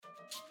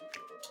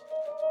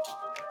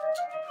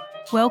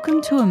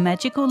Welcome to A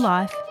Magical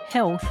Life,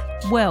 Health,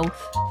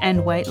 Wealth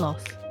and Weight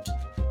Loss.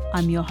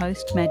 I'm your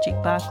host, Magic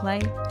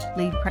Barclay,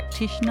 lead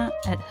practitioner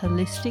at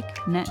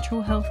Holistic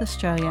Natural Health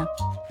Australia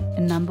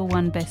and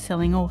 #1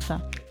 best-selling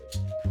author.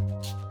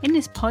 In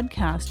this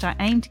podcast, I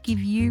aim to give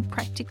you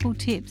practical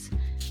tips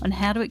on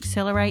how to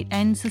accelerate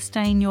and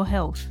sustain your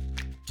health,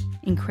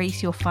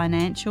 increase your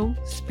financial,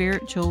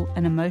 spiritual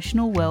and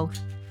emotional wealth,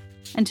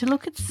 and to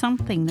look at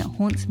something that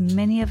haunts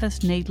many of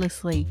us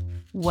needlessly,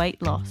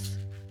 weight loss.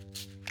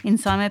 In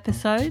some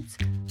episodes,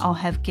 I'll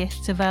have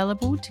guests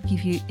available to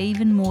give you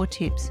even more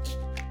tips,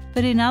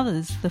 but in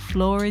others, the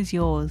floor is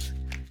yours.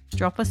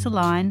 Drop us a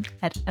line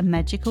at A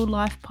Magical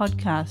Life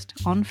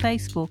Podcast on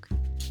Facebook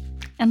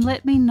and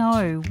let me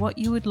know what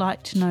you would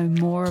like to know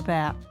more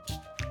about.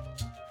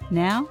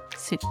 Now,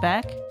 sit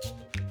back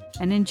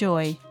and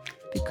enjoy,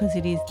 because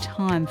it is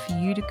time for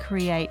you to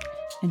create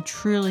and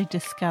truly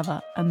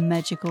discover a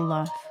magical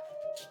life.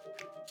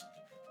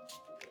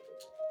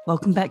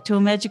 Welcome back to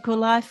A Magical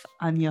Life.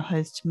 I'm your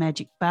host,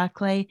 Magic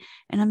Barclay,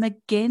 and I'm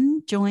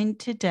again joined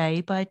today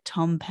by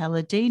Tom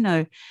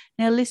Paladino.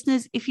 Now,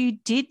 listeners, if you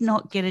did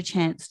not get a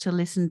chance to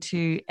listen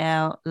to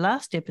our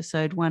last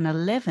episode,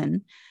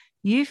 111,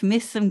 you've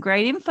missed some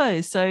great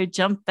info, so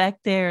jump back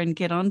there and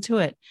get onto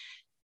it.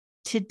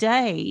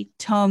 Today,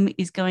 Tom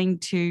is going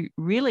to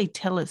really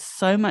tell us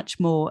so much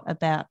more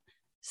about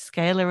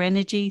scalar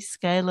energy,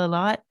 scalar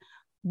light.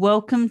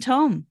 Welcome,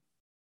 Tom.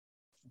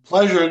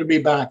 Pleasure to be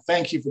back.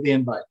 Thank you for the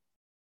invite.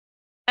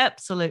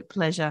 Absolute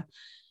pleasure.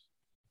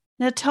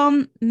 Now,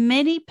 Tom,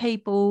 many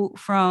people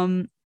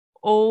from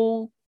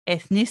all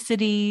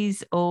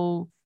ethnicities,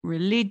 all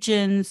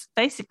religions,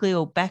 basically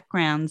all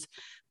backgrounds,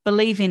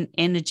 believe in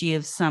energy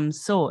of some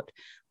sort,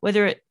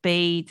 whether it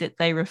be that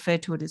they refer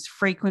to it as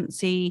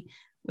frequency,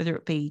 whether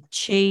it be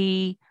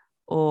chi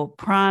or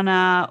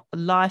prana,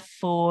 life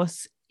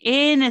force,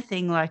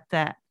 anything like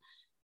that.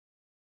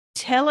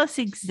 Tell us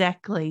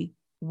exactly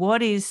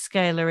what is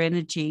scalar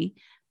energy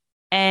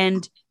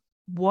and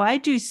why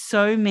do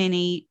so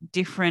many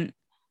different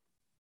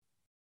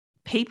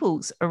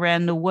peoples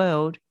around the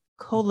world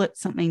call it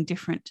something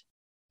different?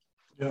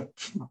 Yeah.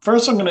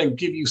 First, I'm going to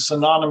give you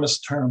synonymous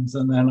terms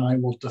and then I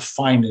will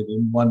define it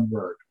in one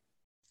word.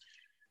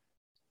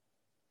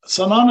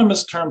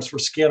 Synonymous terms for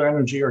scalar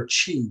energy are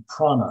chi,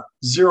 prana,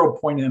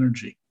 0-point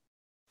energy.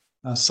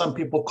 Some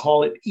people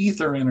call it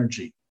ether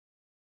energy.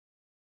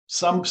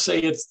 Some say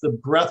it's the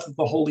breath of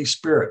the Holy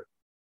Spirit.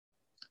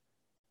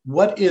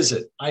 What is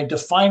it? I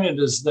define it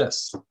as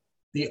this: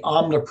 the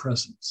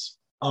omnipresence.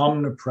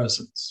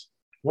 Omnipresence.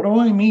 What do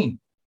I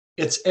mean?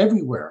 It's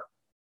everywhere.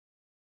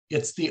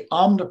 It's the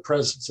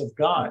omnipresence of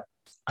God.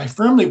 I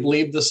firmly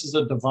believe this is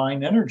a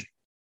divine energy.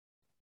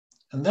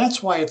 And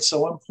that's why it's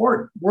so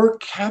important. We're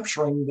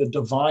capturing the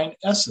divine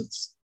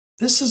essence.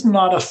 This is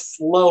not a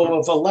flow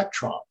of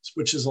electrons,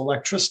 which is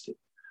electricity.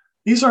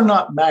 These are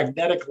not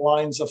magnetic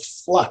lines of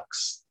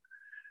flux.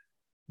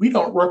 We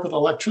don't work with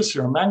electricity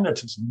or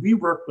magnetism. We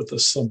work with the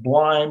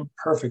sublime,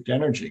 perfect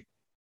energy.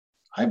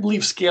 I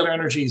believe scalar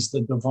energy is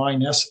the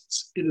divine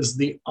essence. It is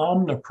the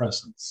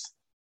omnipresence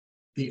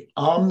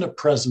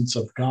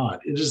of God.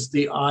 It is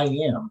the I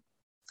am.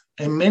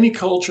 And many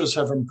cultures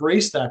have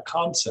embraced that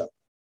concept.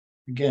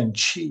 Again,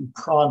 chi,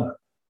 prana,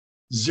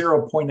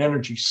 0-point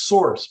energy,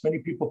 source. Many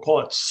people call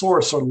it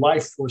source or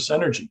life force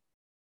energy.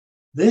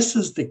 This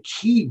is the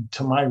key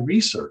to my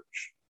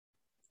research.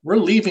 We're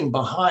leaving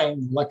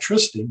behind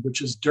electricity,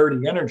 which is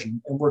dirty energy,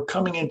 and we're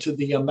coming into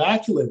the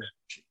immaculate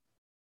energy,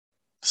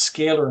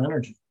 scalar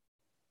energy.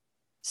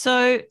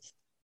 So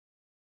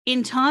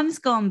in times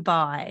gone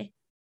by,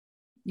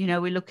 we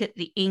look at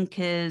the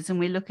Incas and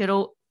we look at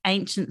all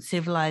ancient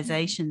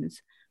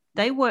civilizations.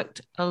 They worked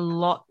a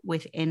lot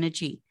with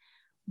energy.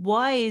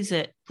 Why is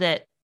it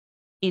that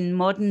in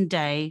modern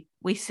day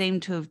we seem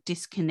to have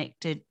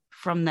disconnected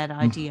from that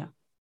idea?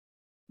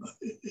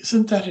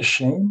 Isn't that a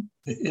shame?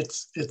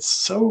 It's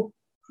so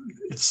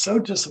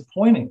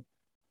disappointing.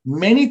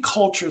 Many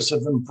cultures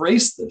have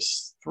embraced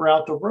this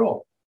throughout the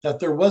world, that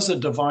there was a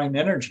divine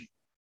energy.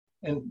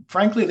 And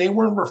frankly, they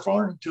weren't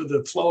referring to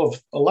the flow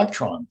of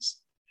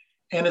electrons.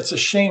 And it's a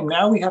shame.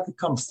 Now we have to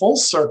come full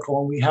circle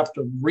and we have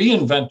to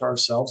reinvent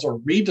ourselves or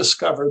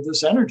rediscover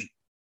this energy.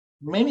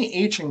 Many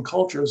ancient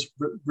cultures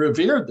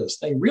revered this.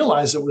 They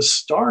realized it was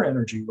star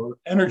energy or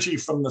energy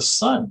from the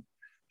sun.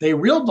 They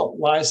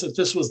realized that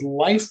this was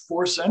life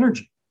force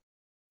energy.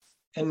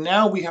 And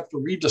now we have to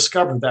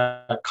rediscover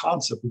that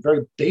concept, a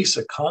very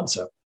basic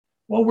concept.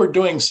 Well, we're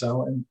doing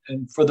so,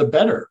 and for the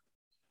better.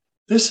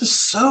 This is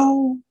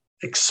so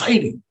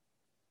exciting.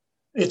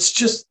 It's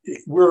just,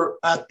 we're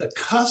at the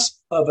cusp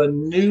of a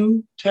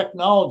new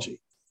technology.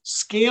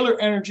 Scalar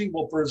energy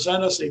will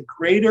present us a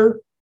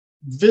greater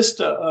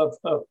vista of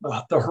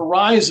the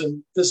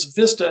horizon. This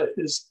vista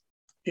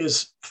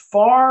is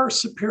far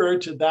superior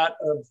to that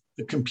of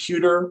the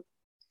computer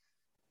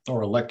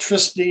or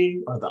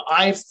electricity or the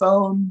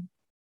iPhone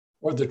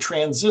or the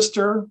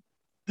transistor.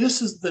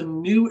 This is the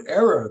new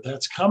era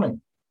that's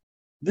coming.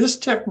 This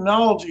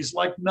technology is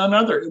like none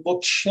other. It will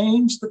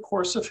change the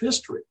course of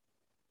history.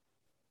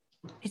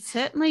 It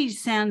certainly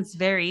sounds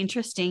very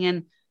interesting.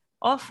 And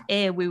off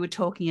air, we were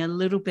talking a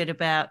little bit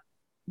about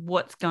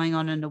what's going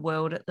on in the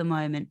world at the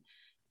moment.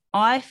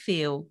 I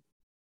feel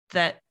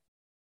that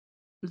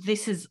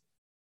this is,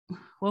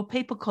 well,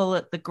 people call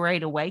it the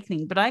Great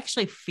Awakening, but I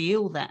actually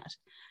feel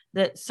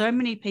that so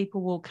many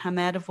people will come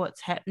out of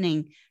what's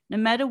happening, no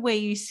matter where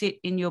you sit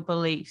in your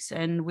beliefs,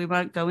 and we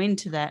won't go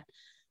into that,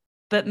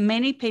 but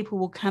many people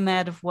will come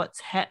out of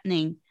what's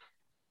happening,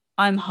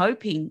 I'm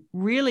hoping,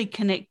 really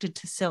connected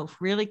to self,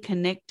 really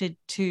connected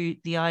to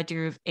the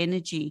idea of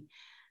energy.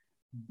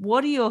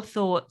 What are your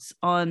thoughts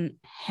on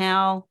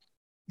how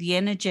the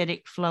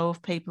energetic flow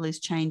of people is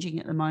changing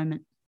at the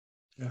moment?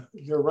 Yeah,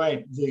 you're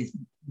right.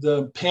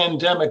 The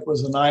pandemic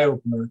was an eye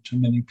opener to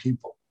many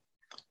people,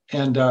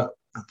 and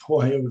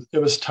boy, it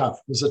was tough.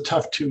 It was a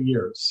tough 2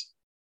 years.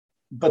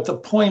 But the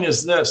point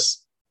is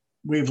this: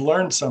 we've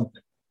learned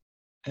something,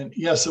 and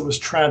yes, it was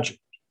tragic,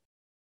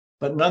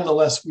 but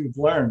nonetheless, we've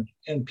learned,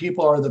 and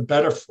people are the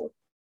better for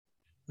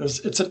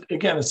it.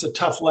 It's a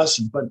tough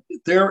lesson, but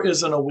there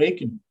is an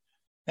awakening,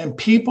 and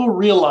people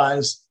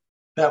realize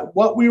that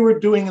what we were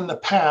doing in the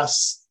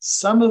past,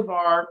 some of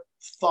our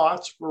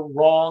thoughts were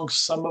wrong,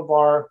 some of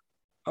our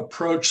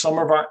approach, some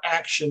of our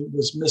action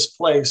was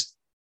misplaced.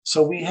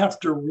 So we have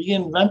to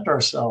reinvent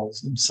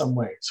ourselves in some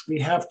ways. We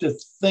have to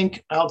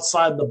think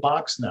outside the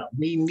box now.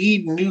 We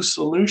need new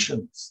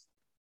solutions.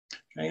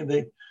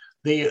 Okay,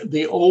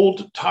 the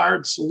old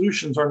tired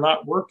solutions are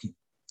not working.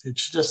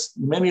 It's just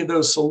many of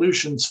those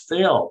solutions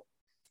fail.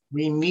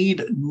 We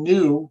need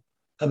new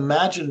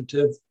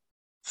imaginative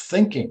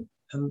thinking.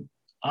 And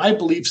I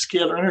believe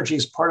scalar energy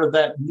is part of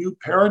that new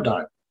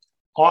paradigm,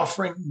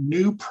 offering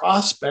new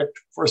prospect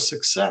for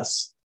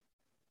success.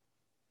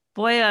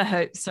 Boy, I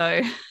hope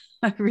so.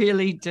 I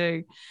really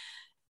do.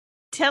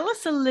 Tell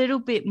us a little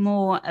bit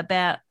more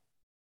about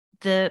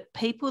the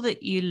people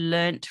that you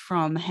learnt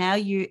from, how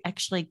you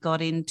actually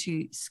got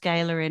into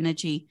scalar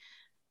energy.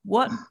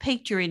 What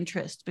piqued your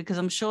interest? Because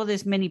I'm sure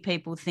there's many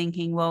people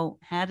thinking, well,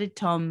 how did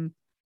Tom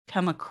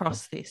come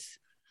across this?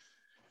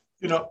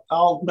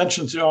 I'll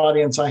mention to the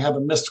audience, I have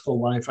a mystical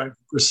life. I've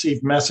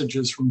received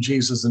messages from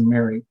Jesus and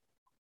Mary.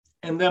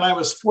 And then I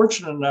was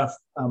fortunate enough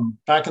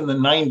back in the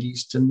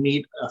 90s to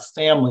meet a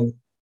family,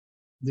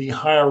 the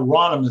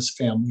Hieronymus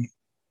family.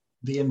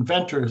 The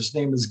inventor, his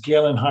name is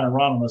Galen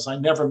Hieronymus. I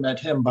never met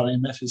him, but I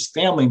met his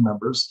family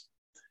members.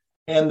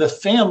 And the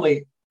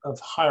family of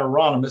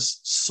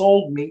Hieronymus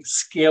sold me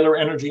scalar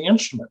energy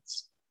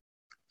instruments.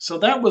 So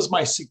that was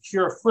my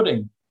secure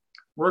footing,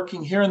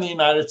 working here in the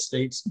United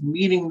States,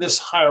 meeting this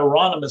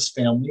Hieronymus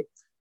family,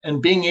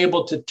 and being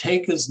able to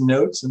take his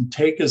notes and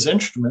take his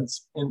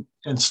instruments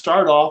and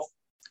start off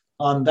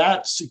on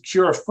that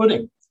secure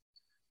footing.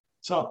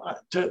 So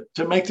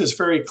to make this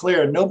very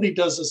clear, nobody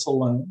does this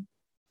alone.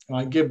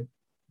 I give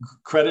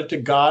credit to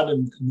God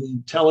and the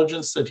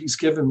intelligence that he's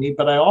given me,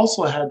 but I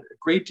also had a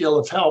great deal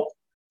of help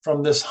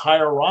from this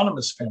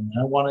Hieronymus family.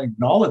 I want to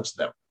acknowledge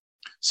them.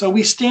 So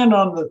we stand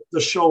on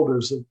the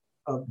shoulders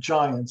of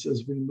giants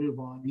as we move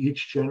on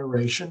each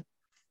generation.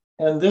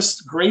 And this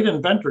great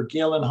inventor,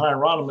 Galen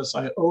Hieronymus,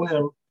 I owe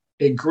him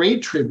a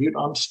great tribute.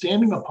 I'm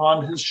standing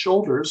upon his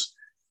shoulders,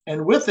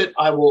 and with it,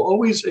 I will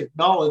always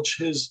acknowledge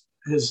his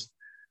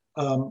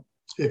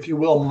if you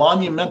will,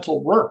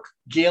 monumental work,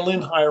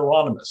 Galen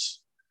Hieronymus.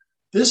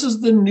 This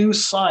is the new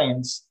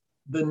science,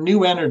 the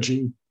new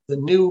energy, the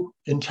new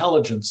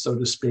intelligence, so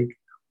to speak.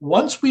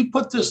 Once we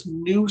put this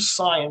new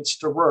science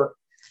to work,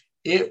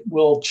 it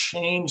will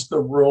change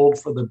the world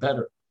for the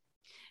better.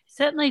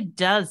 Certainly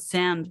does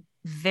sound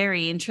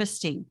very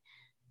interesting.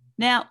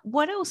 Now,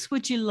 what else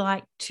would you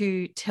like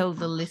to tell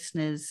the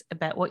listeners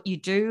about what you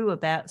do,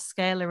 about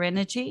scalar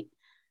energy?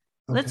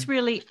 Okay. Let's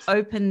really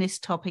open this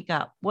topic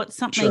up. What's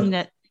something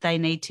that they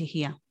need to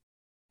hear?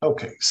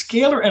 Okay,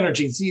 scalar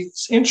energy,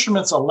 these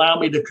instruments allow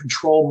me to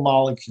control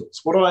molecules.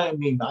 What do I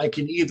mean? I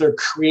can either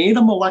create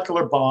a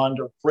molecular bond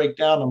or break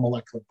down a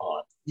molecular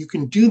bond. You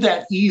can do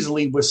that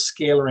easily with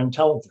scalar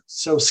intelligence.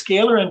 So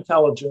scalar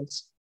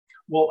intelligence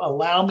will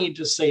allow me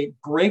to, say,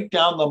 break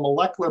down the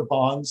molecular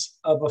bonds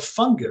of a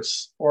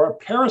fungus or a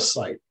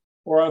parasite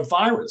or a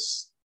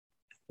virus.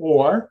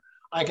 Or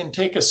I can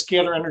take a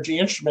scalar energy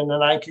instrument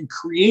and I can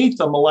create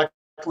the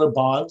molecular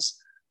bonds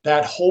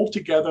that hold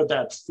together,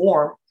 that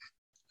form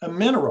a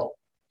mineral,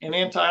 an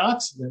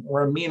antioxidant,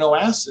 or amino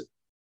acid.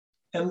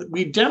 And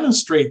we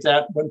demonstrate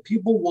that when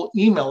people will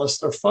email us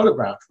their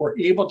photograph. We're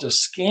able to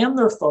scan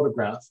their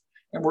photograph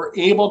and we're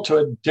able to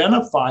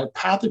identify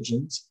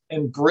pathogens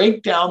and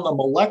break down the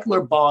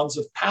molecular bonds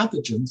of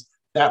pathogens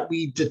that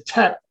we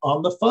detect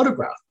on the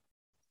photograph.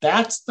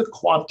 That's the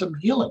quantum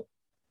healing.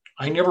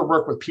 I never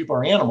work with people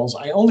or animals.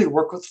 I only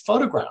work with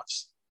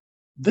photographs.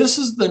 This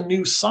is the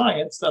new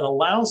science that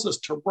allows us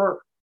to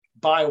work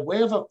by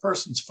way of a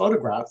person's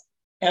photograph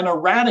and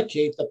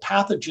eradicate the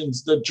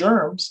pathogens, the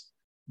germs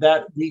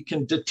that we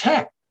can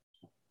detect.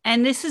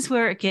 And this is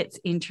where it gets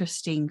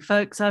interesting.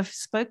 Folks, I've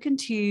spoken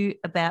to you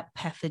about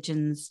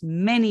pathogens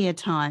many a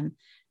time,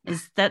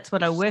 as that's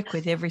what I work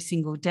with every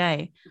single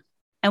day.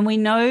 And we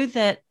know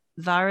that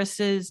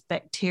viruses,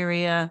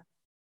 bacteria,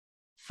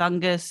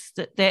 fungus,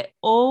 that they're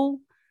all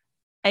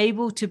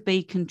able to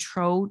be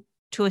controlled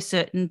to a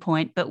certain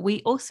point, but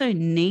we also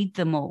need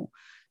them all.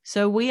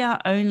 So we are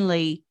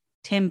only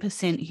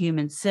 10%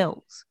 human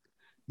cells.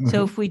 Mm-hmm.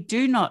 So if we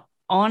do not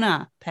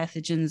honor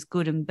pathogens,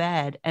 good and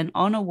bad, and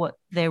honor what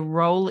their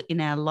role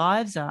in our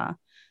lives are,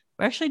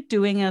 we're actually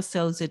doing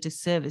ourselves a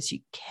disservice.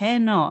 You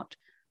cannot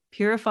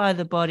purify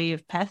the body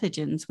of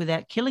pathogens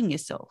without killing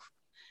yourself.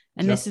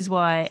 And This is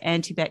why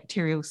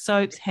antibacterial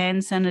soaps,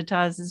 hand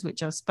sanitizers,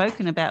 which I've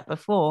spoken about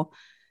before,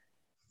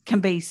 can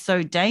be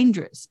so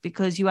dangerous,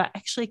 because you are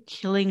actually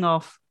killing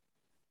off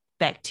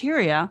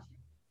bacteria,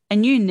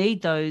 and you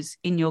need those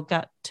in your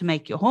gut to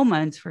make your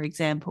hormones, for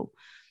example.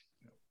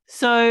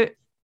 So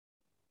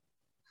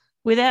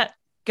without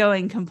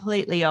going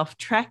completely off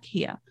track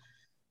here,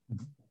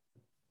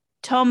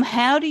 Tom,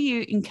 how do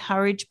you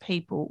encourage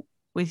people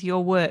with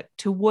your work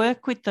to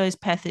work with those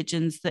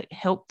pathogens that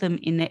help them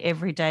in their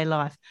everyday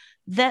life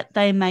that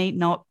they may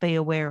not be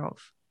aware of?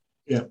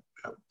 Yeah.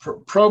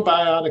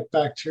 Probiotic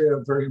bacteria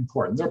are very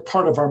important. They're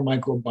part of our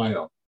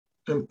microbiome.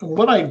 And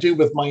what I do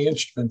with my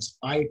instruments,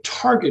 I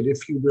target,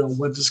 if you will,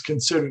 what is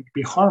considered to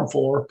be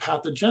harmful or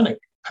pathogenic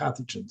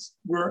pathogens,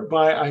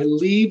 whereby I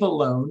leave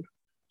alone,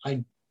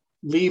 I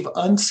leave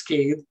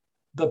unscathed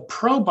the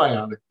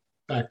probiotic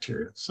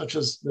bacteria, such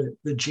as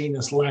the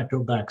genus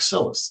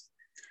Lactobacillus.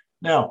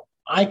 Now,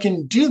 I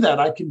can do that.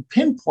 I can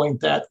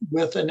pinpoint that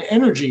with an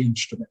energy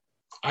instrument.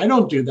 I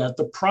don't do that.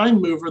 The prime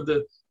mover,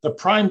 the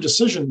prime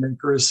decision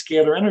maker is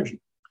scalar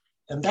energy.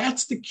 And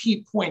that's the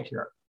key point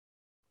here.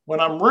 When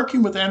I'm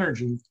working with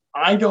energy,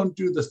 I don't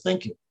do the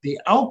thinking. The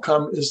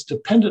outcome is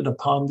dependent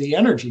upon the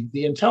energy,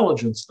 the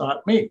intelligence,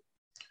 not me.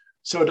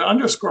 So to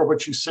underscore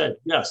what you said,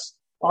 yes,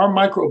 our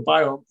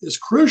microbiome is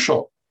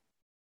crucial.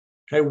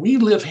 Okay, we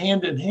live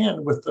hand in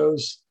hand with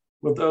those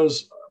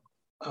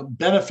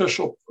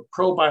beneficial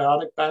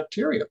probiotic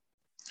bacteria.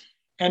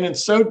 And in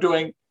so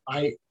doing,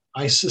 I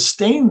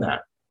sustain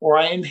that, or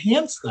I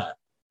enhance that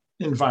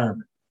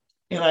environment.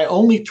 And I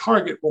only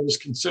target what is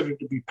considered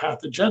to be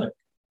pathogenic.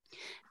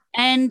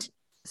 And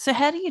so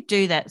how do you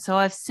do that? So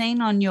I've seen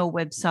on your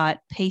website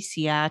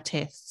PCR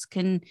tests.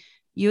 Can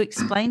you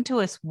explain to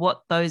us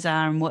what those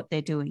are and what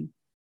they're doing?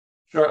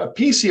 Sure. A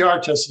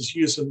PCR test is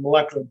used in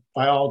molecular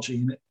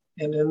biology.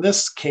 And in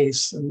this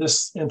case, in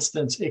this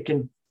instance, it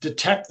can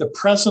detect the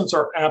presence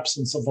or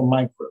absence of a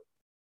microbe.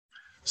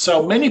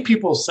 So many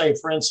people say,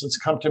 for instance,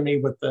 come to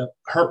me with the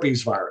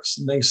herpes virus,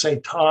 and they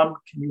say, Tom,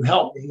 can you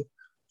help me?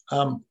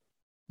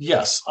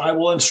 Yes, I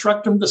will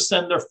instruct them to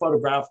send their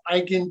photograph.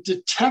 I can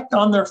detect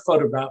on their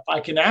photograph,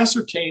 I can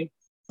ascertain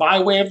by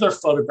way of their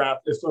photograph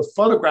if the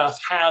photograph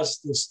has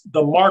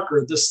the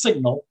marker, the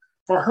signal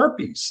for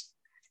herpes.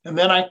 And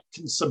then I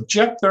can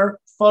subject their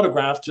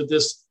photograph to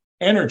this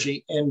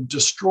energy and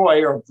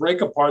destroy or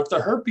break apart the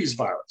herpes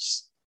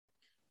virus.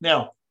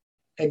 Now,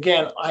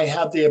 again, I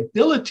have the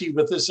ability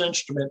with this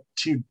instrument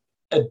to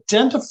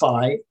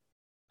identify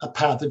a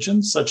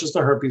pathogen such as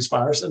the herpes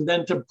virus and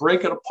then to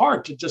break it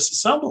apart, to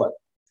disassemble it.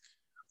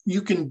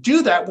 You can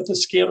do that with a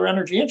scalar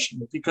energy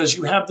instrument because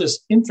you have this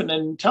infinite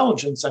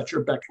intelligence at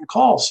your beck and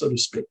call, so to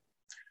speak.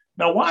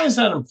 Now, why is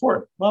that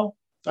important? Well,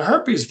 the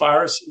herpes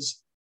virus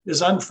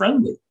is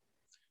unfriendly.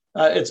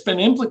 It's been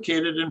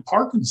implicated in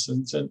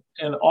Parkinson's and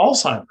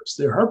Alzheimer's.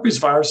 The herpes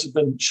virus has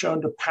been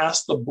shown to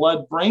pass the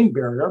blood-brain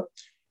barrier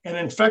and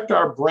infect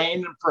our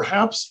brain and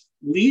perhaps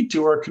lead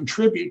to or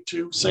contribute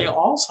to, say,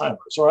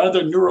 Alzheimer's or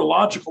other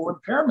neurological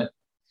impairment.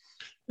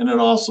 And it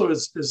also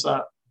is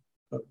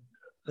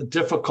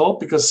difficult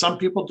because some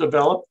people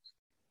develop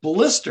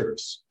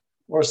blisters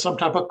or some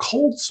type of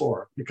cold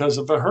sore because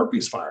of the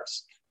herpes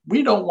virus.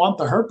 We don't want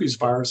the herpes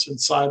virus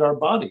inside our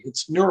body.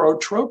 It's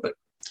neurotropic.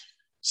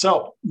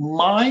 So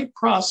my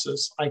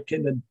process, I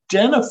can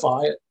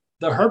identify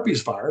the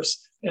herpes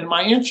virus, and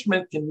my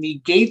instrument can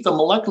negate the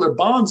molecular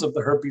bonds of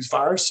the herpes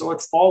virus so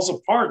it falls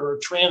apart or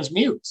it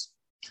transmutes.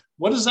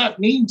 What does that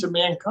mean to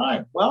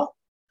mankind? Well,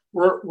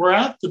 we're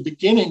at the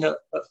beginning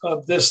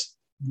of this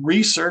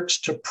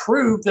research to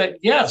prove that,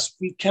 yes,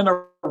 we can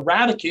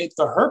eradicate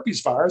the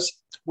herpes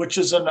virus, which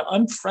is an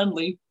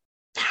unfriendly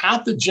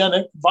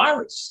pathogenic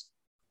virus.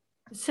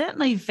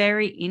 Certainly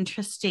very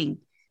interesting.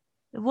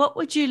 What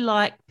would you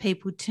like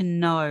people to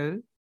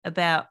know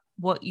about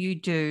what you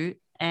do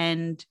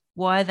and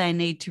why they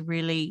need to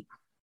really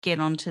get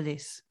onto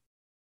this?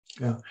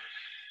 Yeah.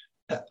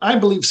 I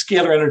believe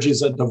scalar energy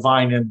is a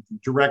divine energy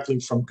directly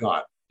from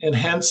God, and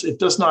hence it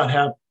does not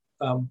have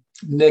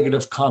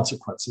negative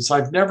consequences.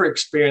 I've never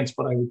experienced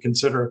what I would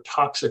consider a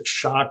toxic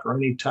shock or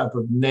any type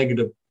of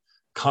negative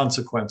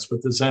consequence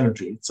with this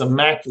energy. It's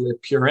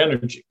immaculate, pure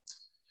energy.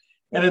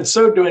 And in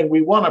so doing,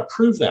 we want to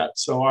prove that.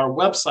 So our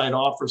website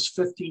offers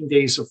 15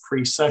 days of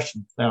free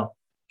sessions. Now,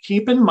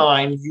 keep in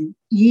mind, you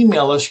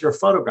email us your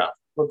photograph.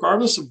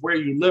 Regardless of where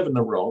you live in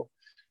the world,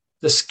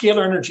 the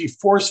scalar energy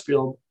force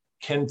field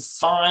can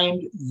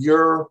find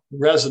your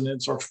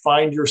resonance or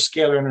find your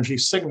scalar energy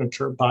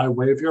signature by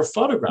way of your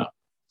photograph.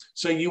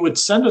 So you would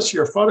send us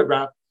your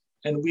photograph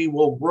and we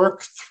will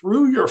work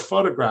through your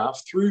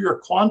photograph, through your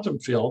quantum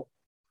field,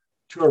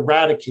 to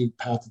eradicate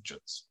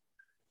pathogens,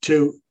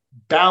 to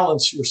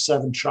balance your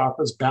 7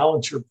 chakras,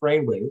 balance your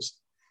brain waves,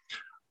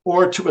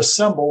 or to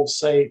assemble,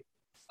 say,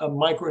 a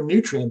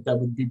micronutrient that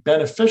would be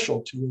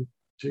beneficial to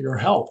your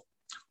health.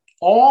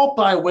 All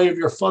by way of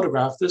your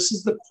photograph. This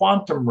is the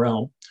quantum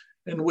realm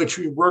in which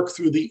we work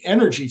through the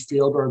energy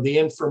field or the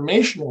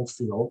informational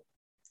field.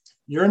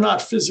 You're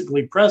not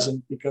physically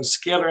present because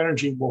scalar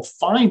energy will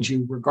find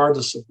you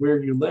regardless of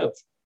where you live.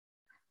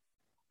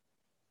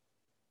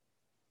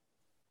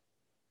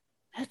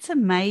 That's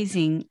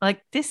amazing.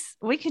 Like this,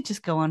 we could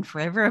just go on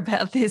forever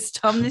about this,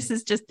 Tom. This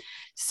is just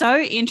so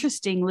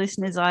interesting,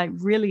 listeners. I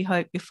really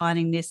hope you're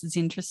finding this as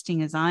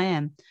interesting as I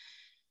am.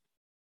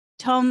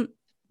 Tom,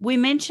 we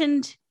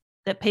mentioned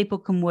that people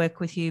can work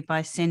with you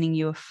by sending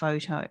you a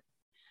photo.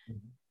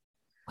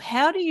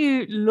 How do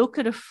you look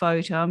at a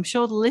photo? I'm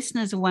sure the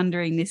listeners are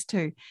wondering this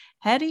too.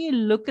 How do you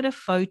look at a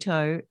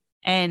photo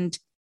and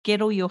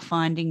get all your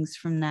findings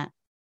from that?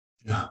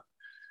 Yeah.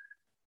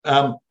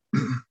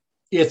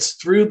 It's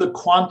through the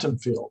quantum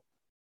field.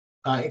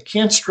 I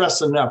can't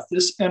stress enough,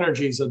 this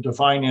energy is a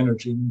divine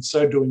energy, and in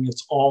so doing,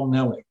 it's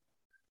all-knowing.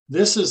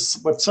 This is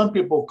what some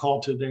people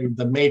call today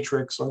the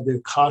matrix or the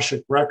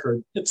Akashic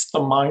record. It's the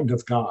mind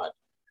of God.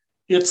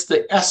 It's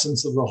the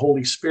essence of the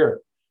Holy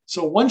Spirit.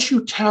 So once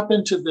you tap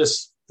into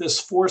this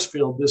force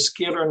field, this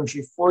scalar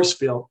energy force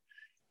field,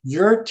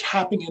 you're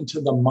tapping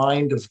into the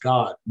mind of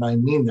God. And I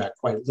mean that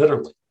quite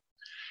literally.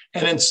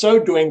 And in so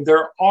doing,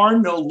 there are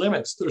no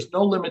limits. There's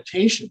no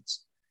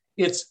limitations.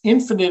 It's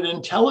infinite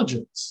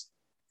intelligence.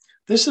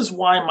 This is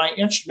why my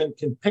instrument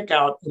can pick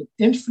out an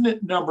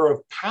infinite number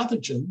of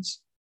pathogens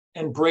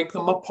and break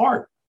them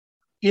apart.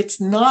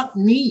 It's not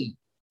me.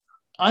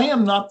 I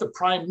am not the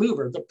prime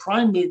mover. The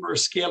prime mover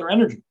is scalar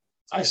energy.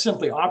 I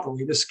simply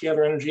operate a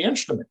scalar energy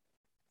instrument.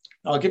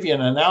 I'll give you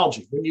an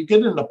analogy. When you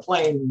get in a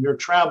plane and you're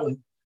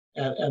traveling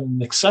at an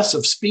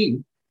excessive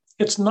speed,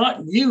 it's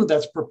not you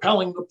that's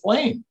propelling the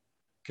plane.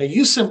 Okay,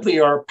 you simply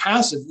are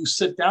passive. You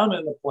sit down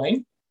in the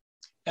plane,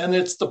 and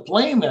it's the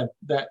plane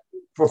that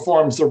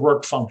performs the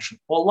work function.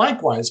 Well,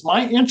 likewise,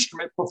 my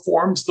instrument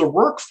performs the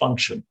work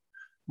function.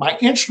 My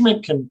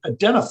instrument can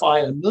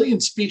identify 1 million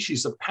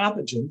species of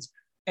pathogens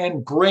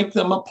and break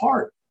them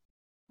apart.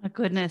 My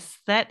goodness,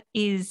 that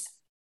is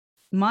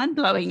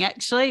mind-blowing,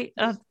 actually.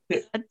 I'm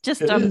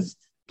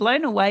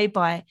blown away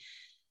by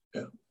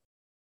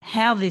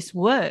how this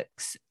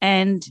works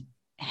and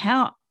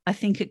how I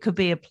think it could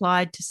be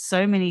applied to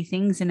so many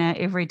things in our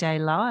everyday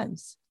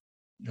lives.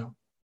 Yeah.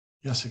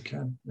 Yes, it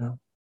can. Yeah.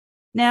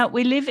 Now,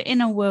 we live in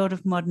a world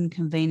of modern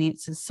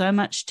conveniences, so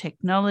much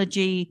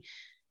technology,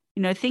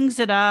 things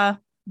that are,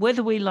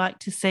 whether we like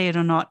to see it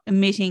or not,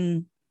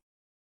 emitting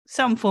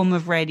some form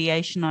of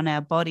radiation on our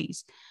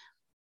bodies.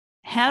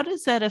 How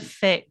does that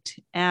affect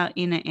our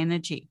inner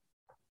energy?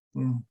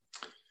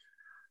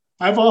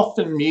 I've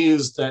often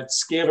mused that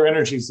scalar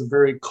energy is the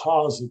very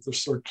cause of the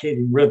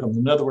circadian rhythm.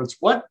 In other words,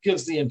 what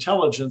gives the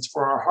intelligence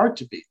for our heart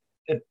to beat?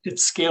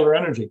 It's scalar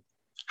energy.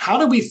 How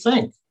do we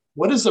think?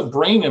 What is a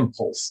brain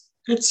impulse?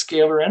 It's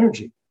scalar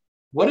energy.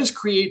 What is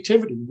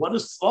creativity? What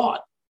is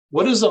thought?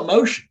 What is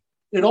emotion?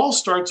 It all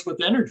starts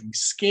with energy,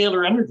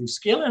 scalar energy.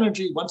 Scalar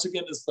energy, once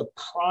again, is the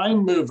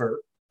prime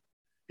mover.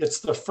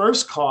 It's the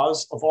first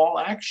cause of all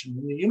action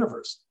in the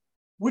universe,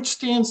 which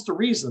stands to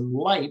reason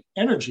light,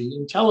 energy,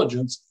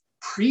 intelligence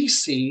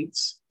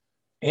precedes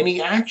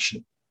any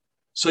action.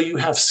 So you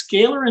have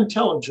scalar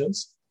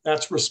intelligence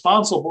that's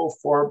responsible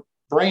for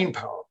brain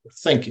power,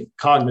 thinking,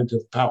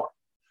 cognitive power,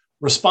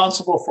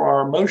 responsible for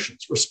our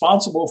emotions,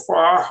 responsible for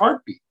our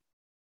heartbeat.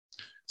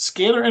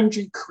 Scalar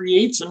energy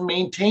creates and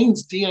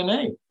maintains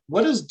DNA.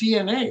 What is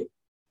DNA?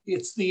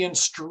 It's the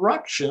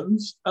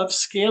instructions of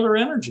scalar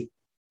energy.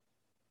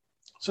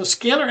 So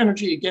scalar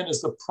energy, again,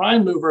 is the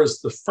prime mover,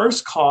 is the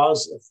first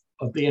cause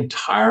of the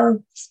entire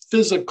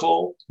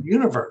physical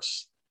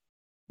universe.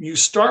 You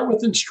start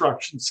with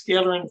instructions,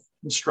 scalar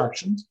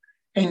instructions,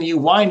 and you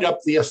wind up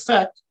the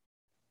effect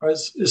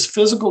is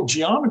physical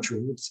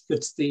geometry.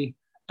 It's the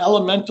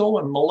elemental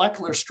and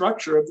molecular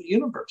structure of the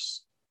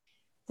universe.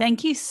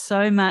 Thank you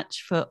so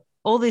much for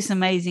all this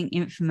amazing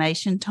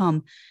information,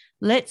 Tom.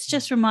 Let's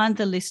just remind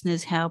the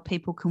listeners how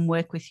people can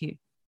work with you.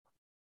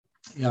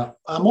 Yeah,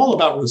 I'm all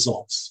about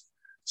results.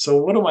 So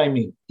what do I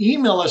mean?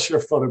 Email us your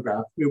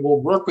photograph. We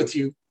will work with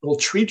you. We'll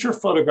treat your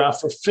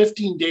photograph for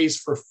 15 days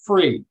for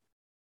free.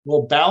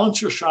 We'll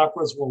balance your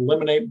chakras. We'll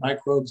eliminate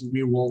microbes.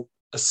 We will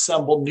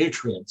assemble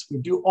nutrients. We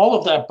do all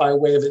of that by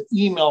way of an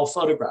email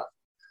photograph.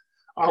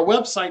 Our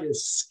website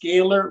is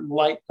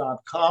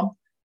scalarlight.com.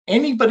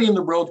 Anybody in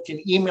the world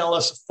can email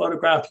us a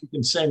photograph. You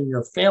can send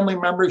your family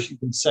members. You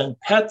can send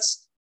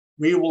pets.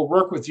 We will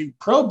work with you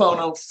pro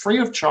bono, free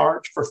of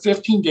charge for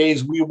 15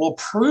 days. We will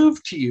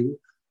prove to you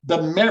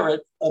the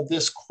merit of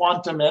this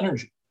quantum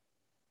energy.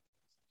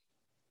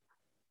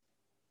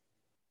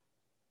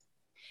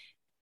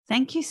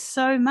 Thank you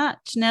so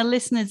much. Now,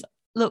 listeners,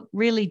 look,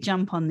 really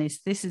jump on this.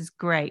 This is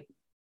great.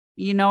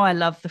 I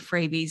love the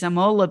freebies. I'm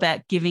all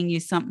about giving you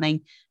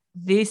something.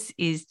 This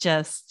is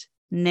just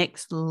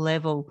next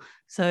level.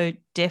 So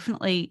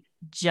definitely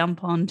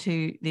jump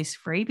onto this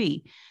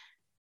freebie.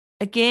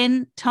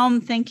 Again,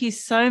 Tom, thank you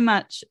so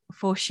much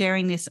for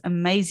sharing this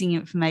amazing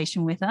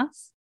information with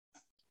us.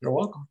 You're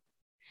welcome.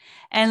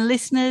 And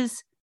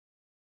listeners,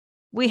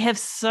 we have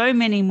so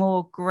many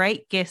more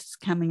great guests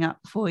coming up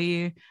for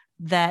you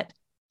that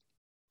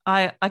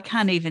I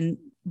can't even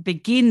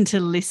begin to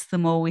list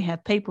them all. We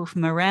have people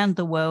from around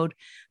the world,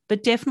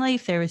 but definitely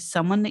if there is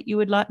someone that you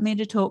would like me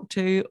to talk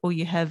to, or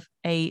you have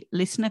a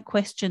listener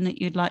question that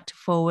you'd like to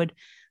forward,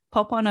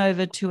 pop on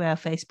over to our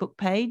Facebook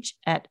page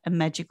at A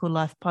Magical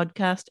Life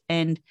Podcast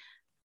and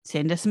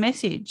send us a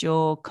message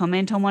or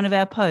comment on one of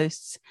our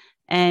posts,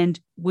 and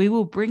we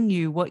will bring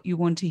you what you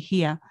want to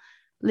hear.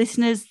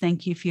 Listeners,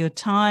 thank you for your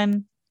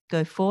time.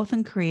 Go forth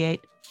and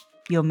create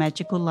your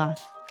magical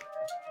life.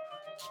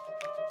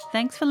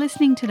 Thanks for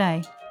listening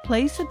today.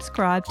 Please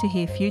subscribe to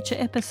hear future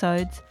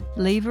episodes,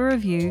 leave a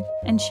review,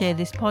 and share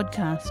this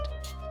podcast.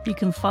 You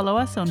can follow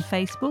us on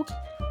Facebook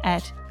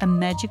at A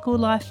Magical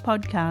Life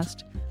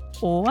Podcast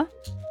or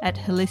at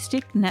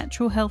Holistic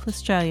Natural Health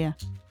Australia.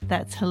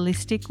 That's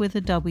holistic with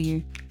a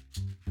W.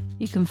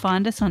 You can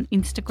find us on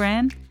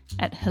Instagram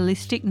at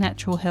Holistic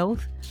Natural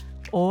Health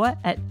or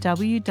at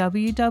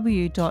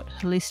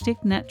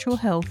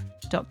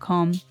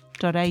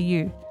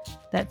www.holisticnaturalhealth.com.au.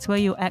 That's where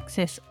you'll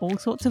access all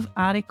sorts of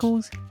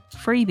articles,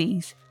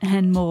 freebies,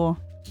 and more.